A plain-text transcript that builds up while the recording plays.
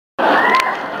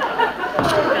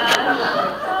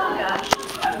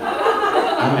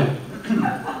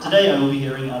today I will be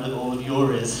hearing out of all of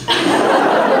your ears. You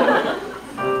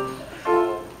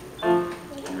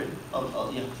ready?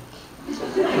 Yeah.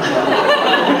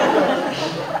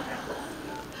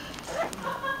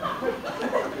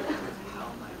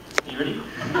 Are you ready?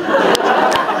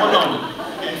 One moment.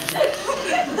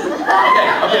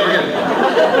 Okay, we're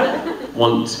good.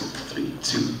 1, 2, 3,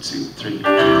 2, 2, 3.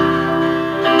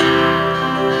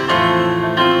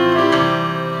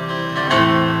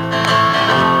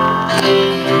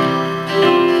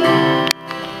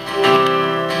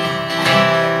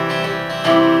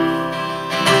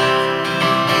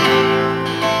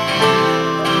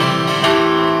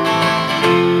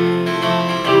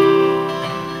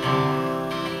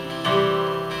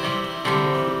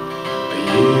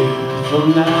 From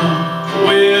now,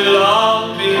 we'll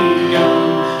all be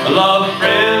gone. A lot of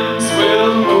friends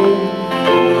will move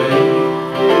away.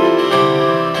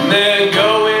 They're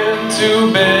going to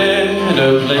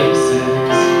better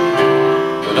places,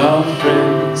 but our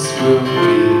friends will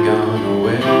be gone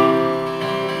away.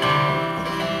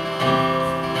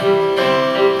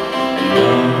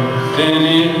 Nothing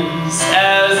is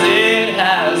as it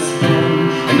has been,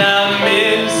 and I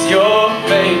miss your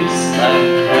face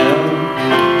like hell.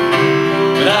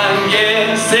 But I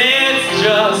guess it's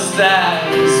just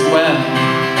as well,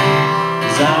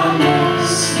 'cause I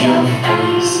miss your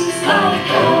face like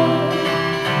hell.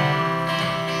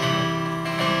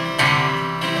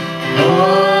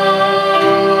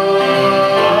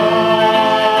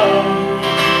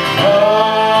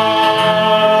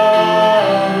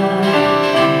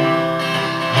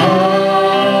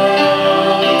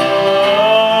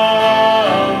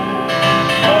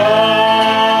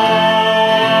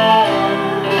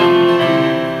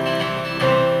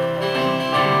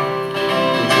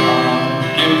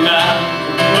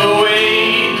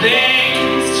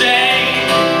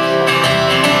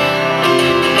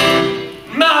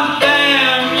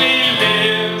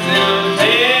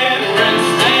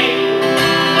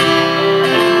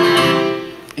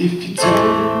 If you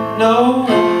don't know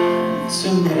what to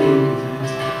make of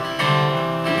it,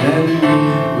 then we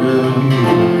will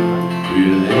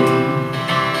relate.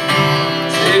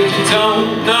 If you don't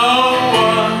know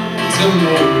what to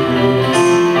make